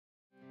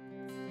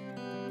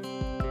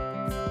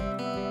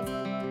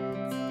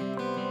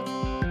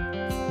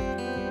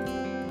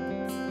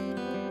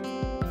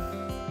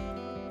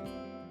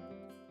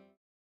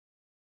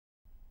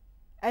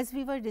as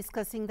we were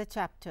discussing the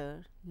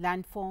chapter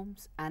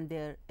landforms and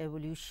their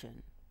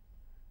evolution,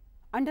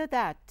 under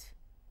that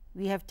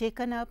we have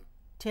taken up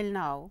till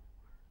now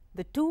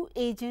the two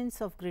agents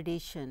of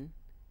gradation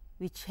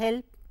which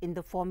help in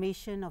the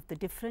formation of the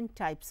different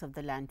types of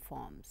the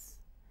landforms.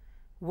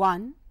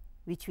 One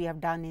which we have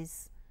done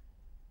is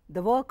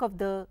the work of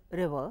the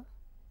river,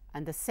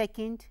 and the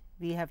second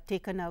we have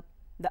taken up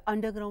the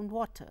underground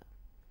water.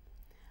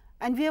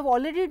 And we have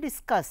already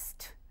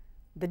discussed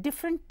the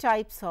different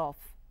types of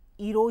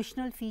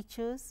erosional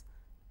features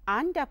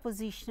and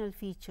depositional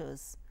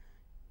features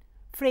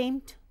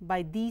framed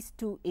by these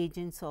two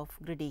agents of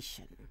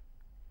gradation.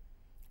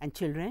 And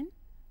children,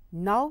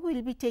 now we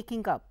will be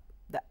taking up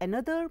the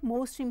another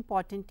most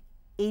important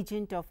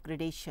agent of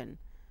gradation,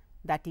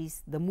 that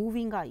is the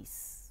moving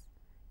ice,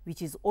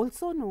 which is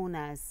also known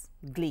as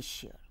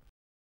glacier.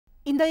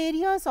 In the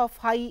areas of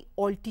high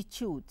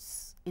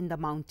altitudes in the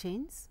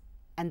mountains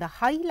and the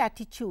high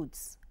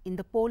latitudes in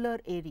the polar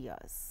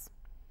areas,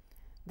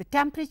 the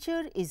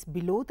temperature is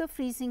below the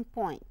freezing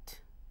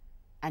point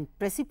and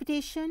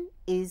precipitation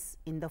is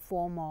in the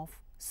form of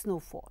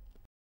snowfall.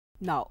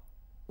 Now,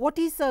 what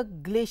is a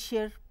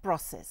glacier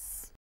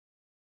process?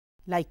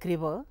 Like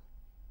river,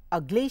 a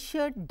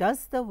glacier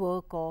does the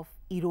work of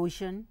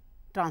erosion,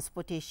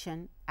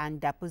 transportation and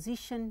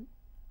deposition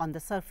on the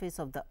surface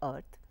of the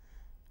earth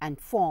and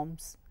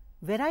forms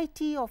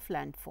variety of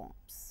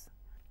landforms.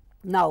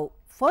 Now,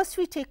 first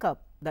we take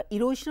up the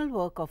erosional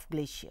work of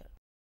glacier.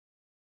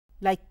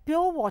 Like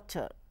pure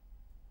water,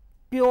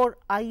 pure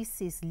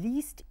ice is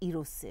least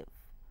erosive.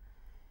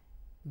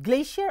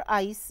 Glacier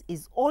ice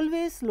is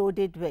always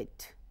loaded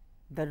with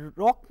the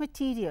rock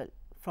material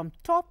from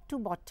top to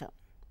bottom.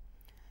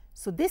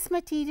 So, this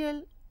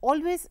material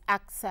always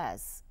acts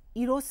as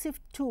erosive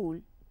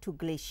tool to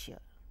glacier.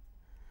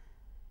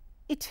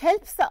 It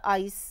helps the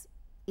ice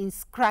in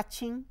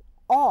scratching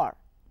or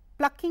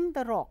plucking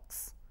the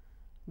rocks,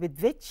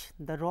 with which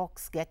the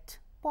rocks get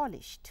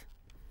polished.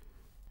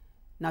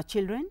 Now,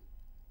 children,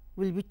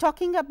 we will be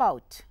talking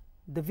about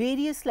the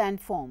various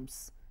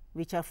landforms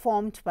which are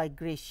formed by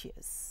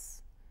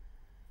glaciers.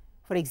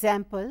 For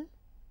example,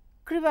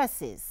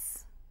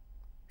 crevasses,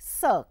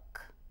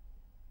 cirque,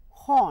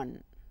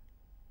 horn,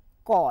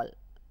 col,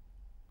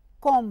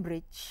 comb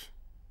ridge,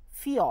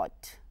 fjord,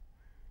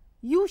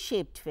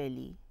 U-shaped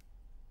valley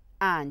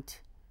and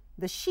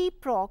the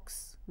sheep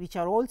rocks, which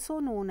are also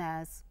known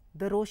as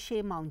the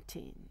Rocher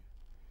mountain.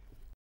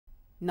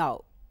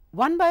 Now,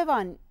 one by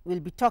one we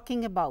will be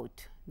talking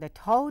about that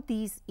how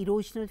these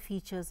erosional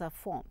features are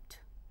formed.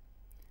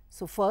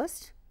 So,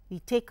 first we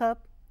take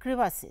up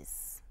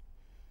crevasses.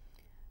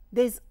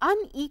 There is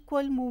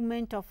unequal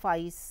movement of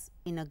ice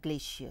in a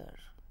glacier.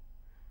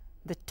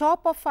 The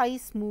top of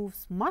ice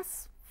moves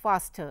much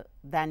faster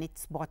than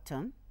its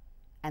bottom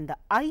and the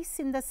ice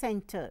in the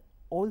center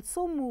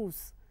also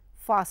moves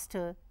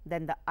faster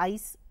than the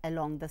ice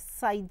along the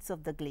sides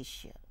of the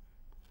glacier.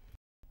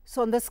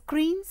 So, on the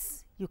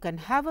screens you can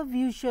have a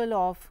visual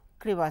of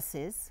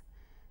crevasses,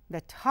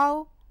 that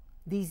how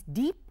these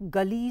deep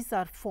gullies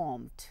are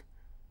formed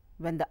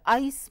when the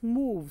ice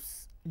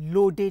moves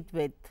loaded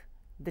with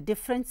the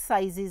different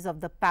sizes of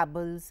the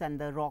pebbles and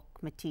the rock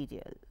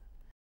material.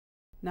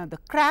 Now, the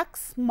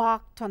cracks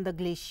marked on the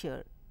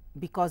glacier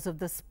because of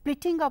the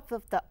splitting up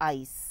of the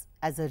ice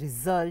as a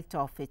result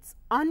of its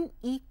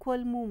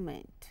unequal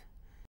movement.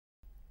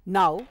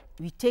 Now,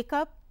 we take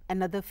up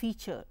another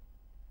feature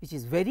which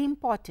is very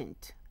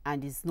important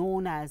and is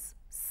known as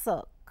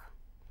cirque.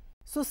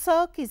 So,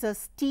 cirque is a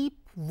steep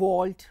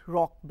walled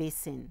rock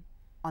basin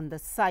on the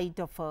side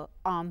of a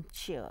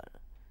armchair.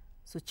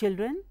 So,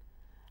 children,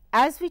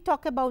 as we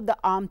talk about the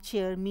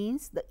armchair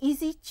means the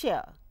easy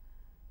chair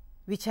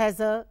which has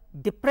a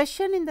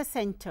depression in the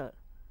center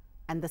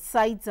and the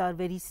sides are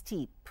very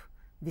steep.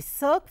 The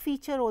cirque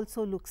feature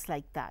also looks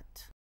like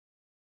that.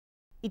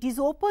 It is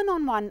open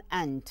on one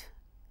end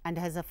and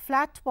has a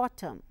flat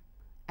bottom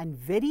and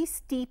very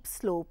steep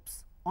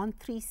slopes on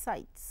three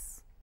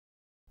sides.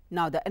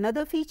 Now, the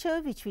another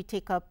feature which we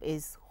take up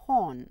is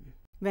horn.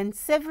 When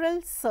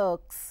several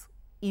cirques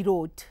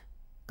erode,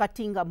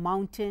 cutting a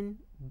mountain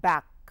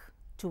back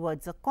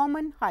towards a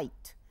common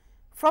height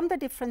from the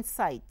different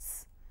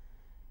sides,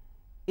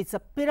 it's a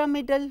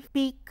pyramidal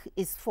peak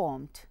is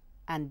formed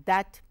and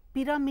that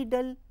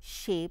pyramidal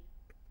shape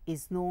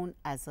is known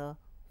as a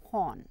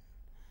horn.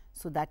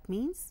 So, that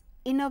means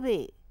in a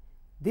way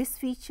this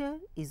feature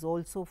is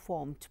also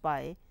formed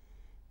by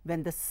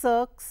when the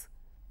cirques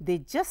they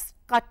just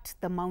cut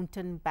the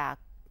mountain back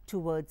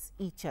towards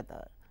each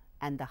other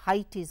and the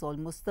height is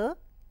almost the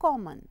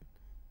common,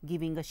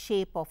 giving a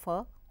shape of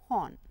a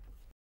horn.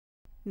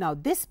 Now,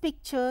 this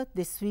picture,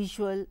 this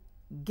visual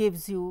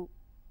gives you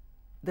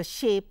the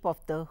shape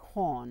of the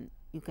horn.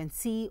 You can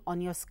see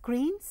on your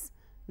screens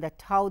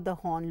that how the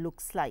horn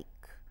looks like,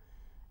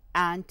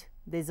 and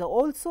there is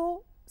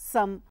also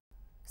some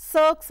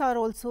cirques are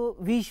also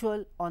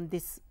visual on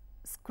this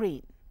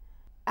screen,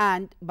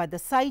 and by the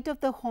side of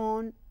the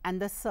horn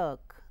and the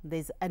cirque there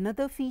is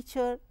another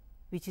feature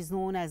which is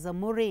known as a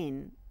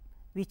moraine,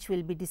 which we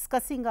will be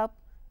discussing up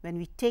when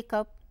we take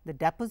up the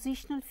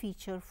depositional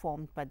feature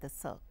formed by the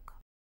cirque.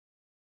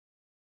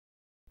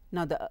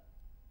 Now, the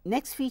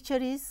next feature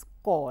is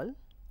col,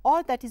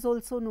 or that is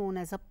also known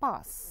as a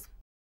pass.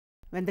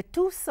 When the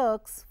two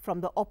cirques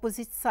from the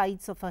opposite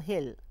sides of a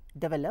hill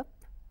develop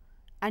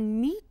and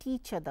meet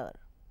each other,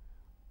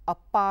 a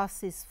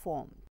pass is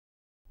formed.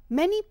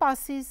 Many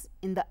passes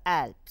in the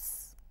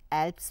Alps.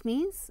 Alps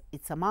means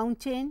it is a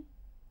mountain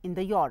in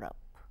the Europe.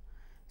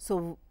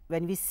 So,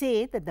 when we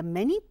say that the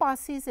many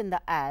passes in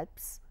the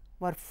Alps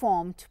were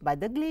formed by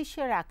the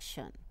glacier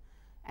action,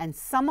 and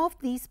some of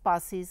these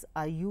passes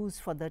are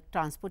used for the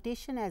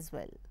transportation as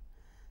well.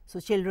 So,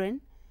 children,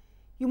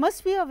 you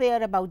must be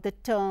aware about the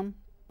term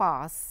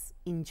pass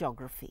in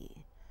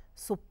geography.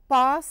 So,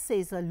 pass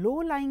is a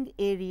low-lying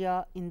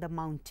area in the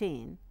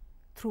mountain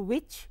through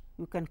which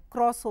you can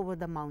cross over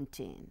the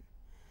mountain.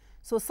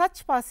 So,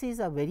 such passes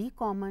are very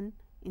common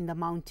in the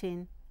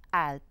mountain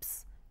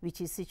Alps,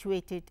 which is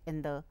situated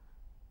in the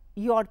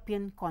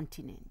European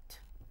continent.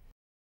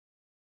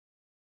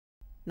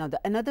 Now, the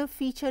another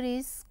feature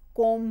is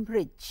comb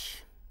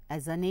ridge.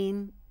 As the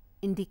name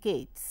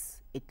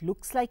indicates, it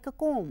looks like a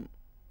comb.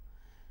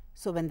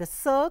 So, when the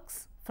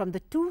cirques from the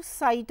two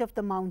sides of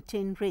the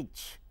mountain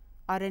ridge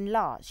are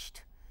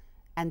enlarged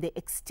and they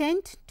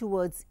extend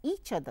towards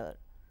each other,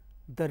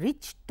 the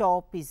ridge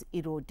top is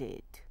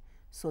eroded.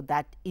 So,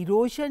 that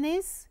erosion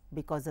is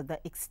because of the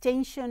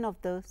extension of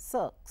the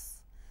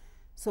cirques.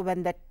 So,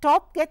 when the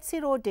top gets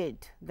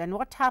eroded, then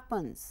what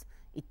happens?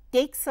 It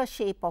takes a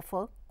shape of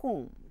a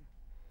comb,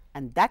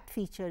 and that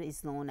feature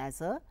is known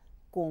as a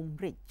comb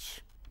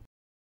ridge.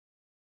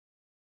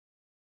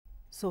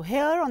 So,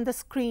 here on the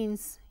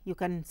screens you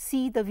can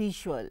see the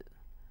visual.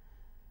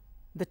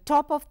 The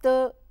top of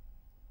the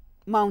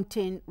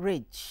mountain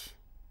ridge,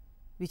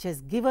 which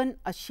has given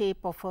a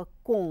shape of a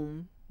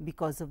comb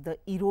because of the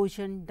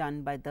erosion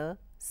done by the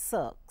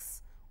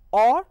cirques,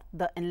 or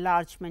the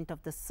enlargement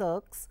of the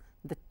cirques,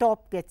 the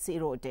top gets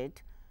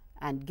eroded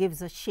and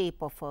gives a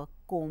shape of a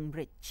comb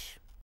ridge.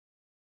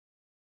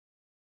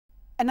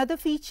 Another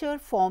feature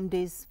formed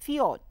is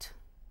fjord,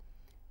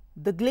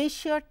 the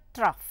glacier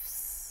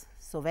troughs.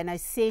 So, when I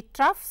say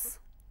troughs,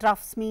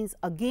 troughs means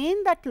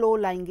again that low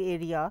lying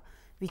area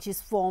which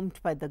is formed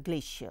by the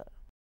glacier.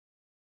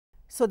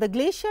 So, the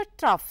glacier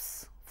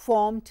troughs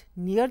formed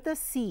near the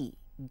sea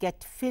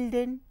get filled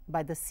in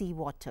by the sea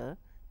water,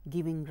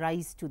 giving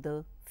rise to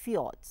the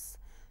fjords.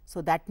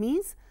 So, that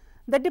means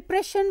the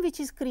depression which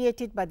is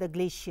created by the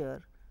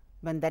glacier,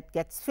 when that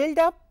gets filled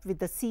up with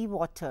the sea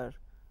water,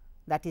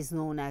 that is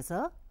known as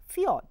a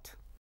fjord.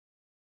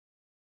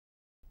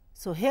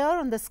 So, here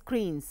on the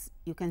screens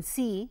you can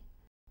see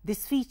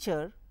this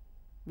feature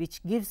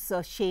which gives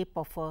a shape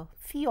of a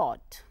fjord.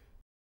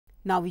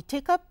 Now, we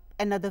take up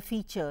another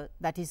feature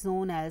that is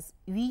known as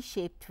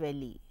V-shaped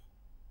valley.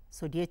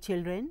 So, dear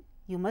children,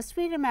 you must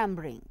be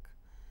remembering,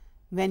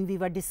 when we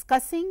were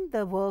discussing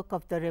the work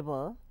of the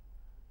river,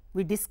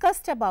 we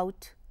discussed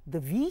about the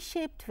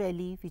V-shaped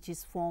valley which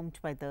is formed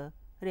by the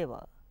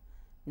river.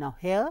 Now,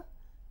 here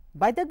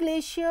by the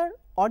glacier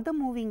or the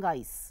moving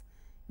ice,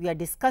 we are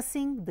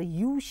discussing the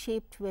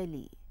U-shaped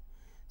valley.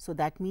 So,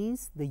 that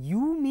means the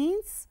U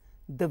means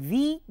the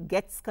V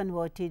gets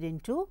converted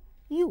into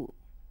U.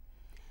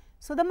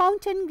 So, the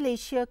mountain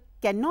glacier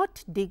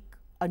cannot dig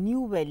a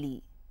new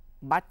valley,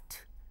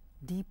 but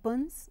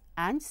deepens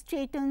and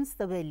straightens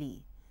the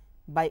valley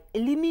by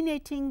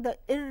eliminating the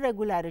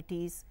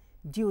irregularities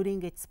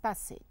during its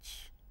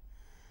passage.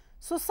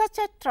 So, such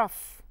a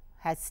trough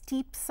has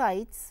steep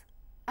sides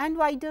and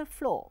wider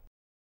flow.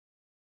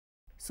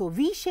 So,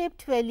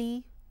 V-shaped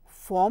valley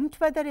formed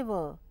by the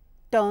river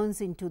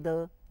turns into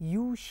the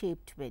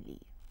U-shaped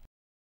valley.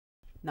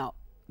 Now,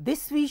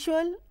 this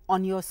visual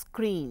on your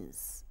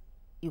screens,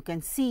 you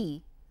can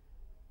see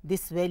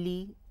this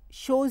valley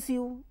shows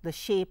you the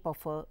shape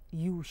of a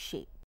U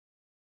shape.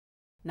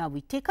 Now,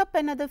 we take up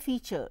another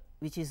feature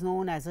which is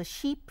known as a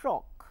sheep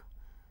rock.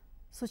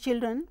 So,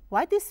 children,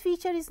 why this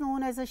feature is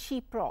known as a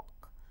sheep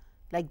rock?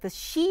 Like the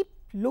sheep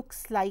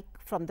looks like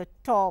from the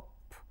top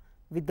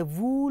with the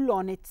wool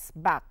on its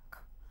back,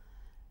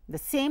 the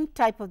same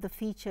type of the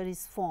feature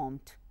is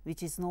formed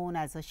which is known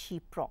as a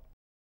sheep rock.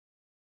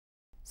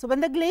 So,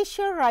 when the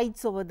glacier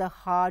rides over the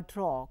hard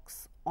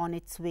rocks on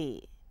its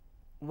way,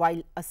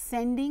 while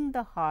ascending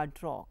the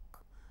hard rock,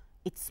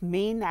 its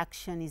main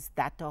action is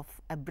that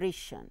of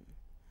abrasion.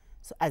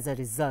 So, as a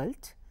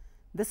result,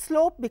 the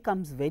slope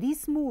becomes very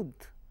smooth,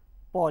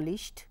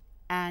 polished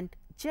and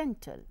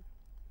gentle.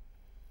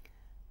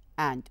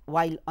 And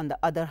while on the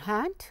other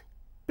hand,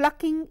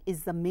 plucking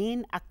is the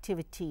main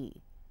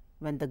activity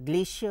when the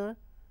glacier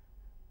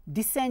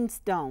descends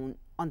down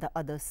on the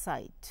other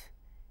side,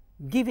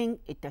 giving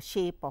it a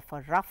shape of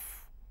a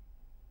rough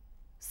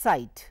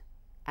side,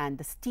 and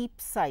the steep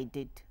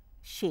sided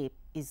shape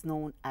is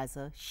known as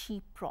a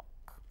sheep rock.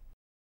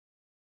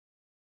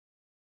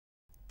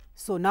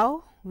 So,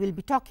 now we will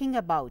be talking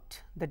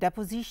about the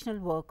depositional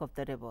work of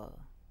the river.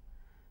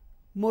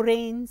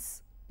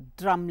 Moraines,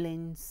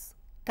 drumlins,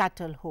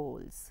 cattle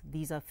holes,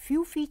 these are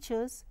few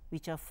features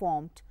which are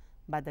formed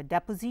by the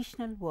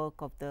depositional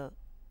work of the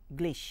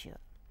glacier.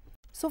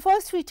 So,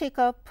 first we take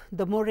up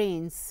the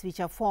moraines which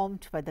are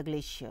formed by the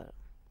glacier.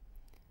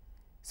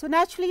 So,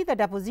 naturally the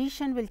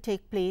deposition will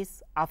take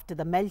place after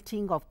the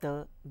melting of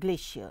the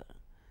glacier.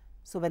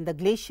 So, when the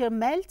glacier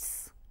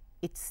melts,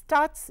 it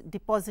starts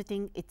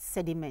depositing its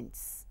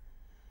sediments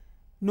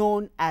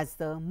known as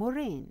the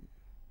moraine.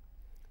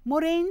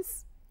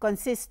 Moraines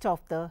consist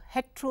of the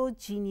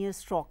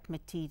heterogeneous rock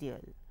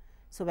material.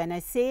 So, when I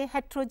say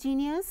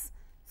heterogeneous,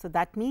 so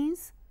that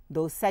means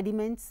those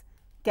sediments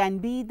can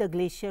be the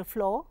glacier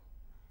floor,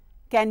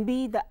 can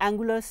be the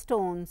angular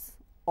stones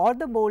or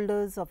the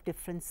boulders of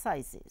different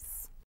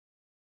sizes.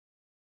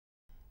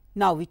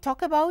 Now, we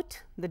talk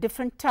about the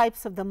different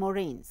types of the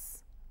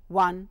moraines.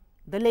 1.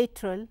 The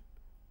lateral,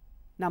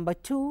 number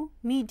 2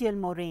 medial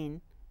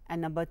moraine,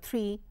 and number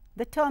 3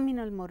 the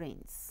terminal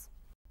moraines.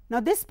 Now,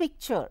 this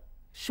picture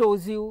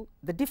shows you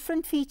the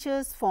different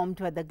features formed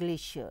by the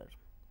glacier.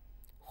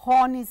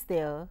 Horn is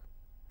there,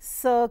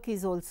 cirque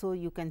is also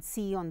you can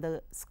see on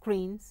the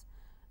screens,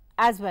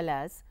 as well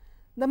as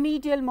the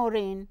medial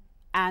moraine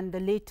and the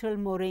lateral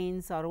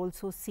moraines are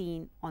also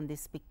seen on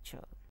this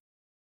picture.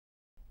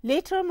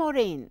 Lateral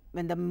moraine,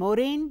 when the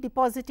moraine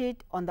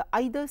deposited on the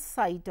either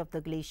side of the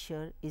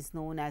glacier, is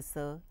known as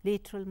the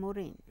lateral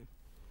moraine.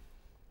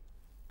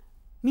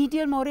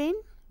 Medial moraine,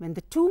 when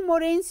the two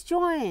moraines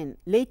join,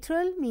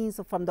 lateral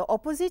means from the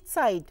opposite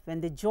side, when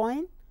they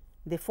join,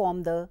 they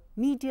form the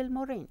medial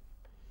moraine.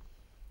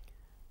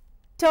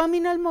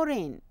 Terminal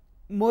moraine,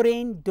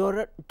 moraine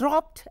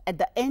dropped at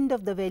the end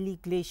of the valley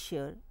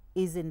glacier,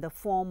 is in the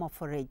form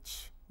of a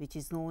ridge, which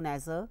is known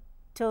as a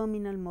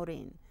terminal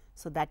moraine.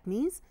 So, that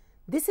means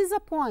this is a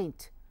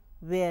point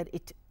where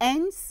it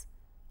ends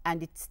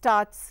and it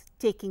starts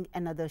taking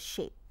another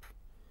shape.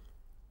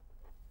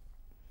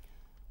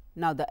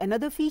 Now,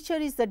 another feature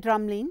is the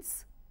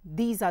drumlins.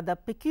 These are the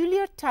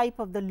peculiar type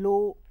of the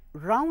low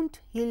round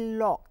hill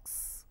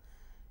rocks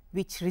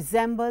which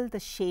resemble the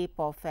shape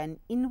of an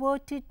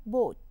inverted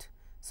boat.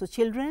 So,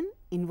 children,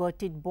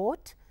 inverted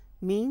boat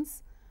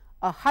means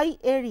a high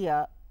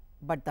area,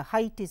 but the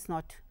height is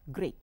not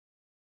great.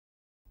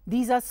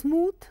 These are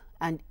smooth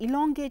and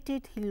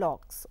elongated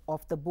hillocks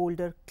of the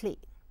boulder clay.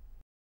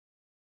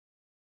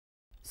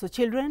 So,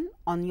 children,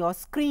 on your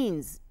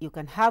screens you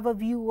can have a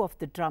view of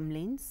the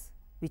drumlins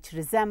which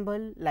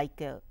resemble like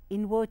a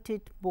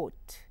inverted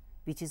boat,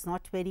 which is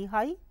not very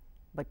high,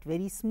 but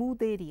very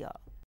smooth area.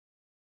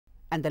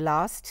 And the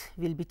last,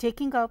 we will be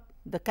taking up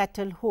the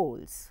cattle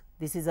holes.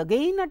 This is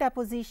again a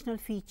depositional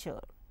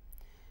feature.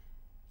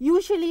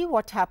 Usually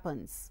what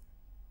happens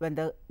when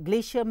the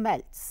glacier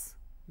melts,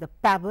 the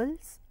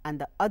pebbles and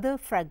the other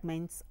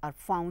fragments are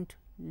found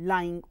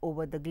lying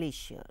over the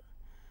glacier,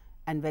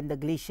 and when the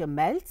glacier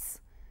melts,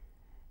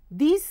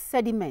 these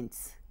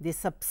sediments, they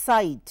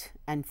subside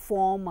and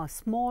form a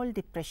small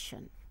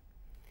depression.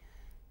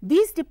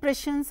 These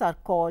depressions are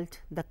called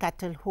the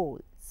cattle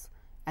holes,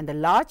 and a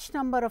large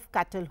number of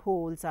cattle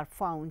holes are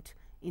found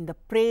in the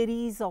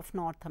prairies of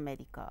North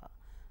America.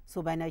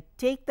 So, when I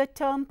take the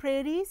term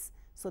prairies,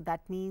 so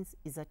that means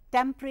is a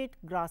temperate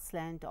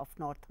grassland of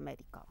North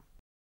America.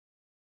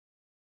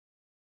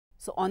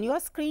 So, on your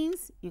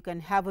screens you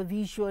can have a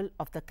visual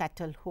of the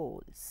cattle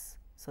holes.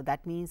 So,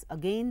 that means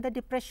again the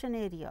depression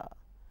area.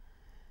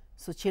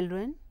 So,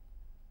 children,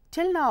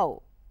 till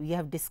now we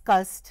have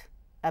discussed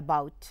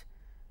about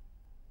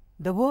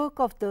the work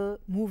of the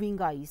moving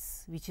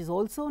ice, which is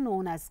also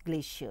known as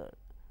glacier,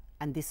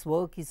 and this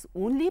work is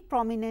only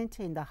prominent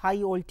in the high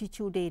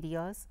altitude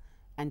areas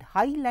and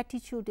high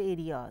latitude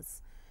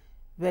areas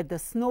where the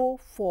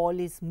snowfall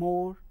is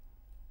more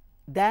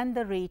than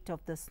the rate of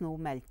the snow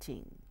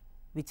melting,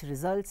 which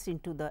results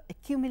into the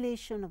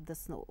accumulation of the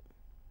snow,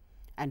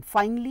 and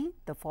finally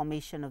the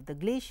formation of the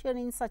glacier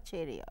in such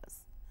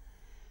areas.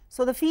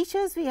 So, the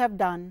features we have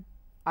done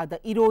are the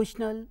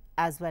erosional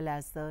as well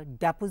as the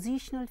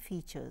depositional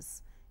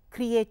features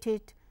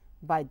created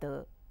by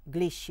the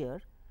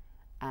glacier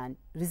and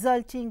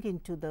resulting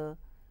into the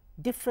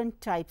different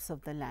types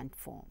of the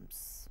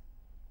landforms.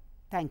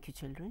 Thank you,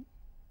 children.